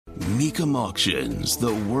Mecum Auctions,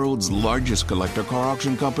 the world's largest collector car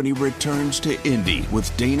auction company, returns to Indy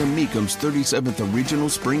with Dana Mecum's 37th Regional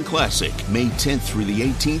Spring Classic, May 10th through the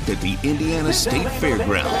 18th at the Indiana State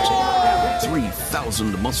Fairgrounds.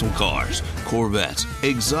 3,000 muscle cars, Corvettes,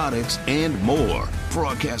 exotics, and more.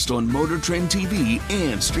 Broadcast on Motor Trend TV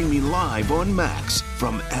and streaming live on Max.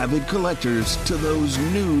 From avid collectors to those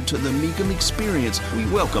new to the Mecum experience, we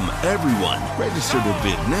welcome everyone. Register to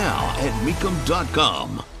bid now at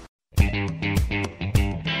Mecum.com.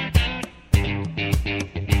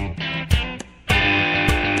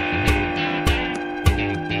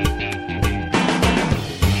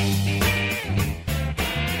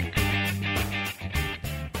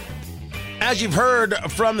 As you've heard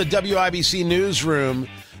from the WIBC newsroom,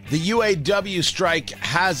 the UAW strike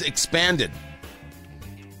has expanded.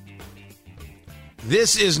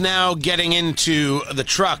 This is now getting into the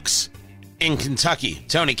trucks in Kentucky.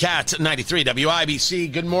 Tony Katz, 93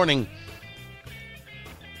 WIBC. Good morning.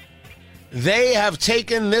 They have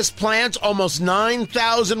taken this plant. Almost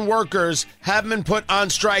 9,000 workers have been put on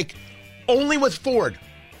strike only with Ford.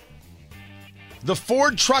 The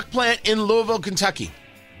Ford truck plant in Louisville, Kentucky,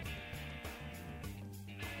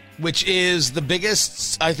 which is the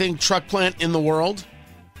biggest, I think, truck plant in the world.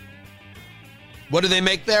 What do they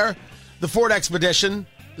make there? The Ford Expedition,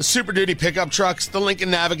 the Super Duty pickup trucks, the Lincoln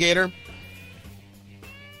Navigator.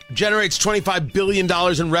 Generates $25 billion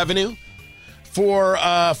in revenue for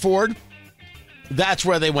Ford. That's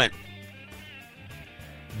where they went.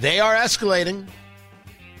 They are escalating.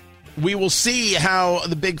 We will see how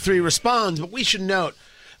the big three responds, but we should note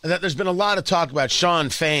that there's been a lot of talk about Sean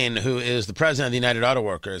Fain, who is the president of the United Auto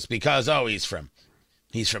Workers, because, he's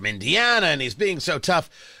from Indiana and he's being so tough.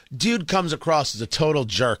 Dude comes across as a total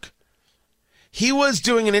jerk. He was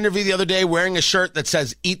doing an interview the other day wearing a shirt that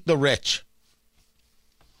says, "Eat the rich."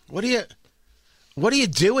 What are you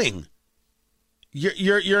doing?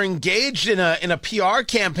 You're engaged in a PR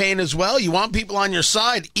campaign as well. You want people on your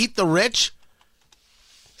side. Eat the rich?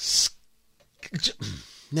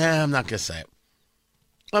 Nah, I'm not going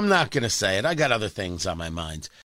to say it. I got other things on my mind.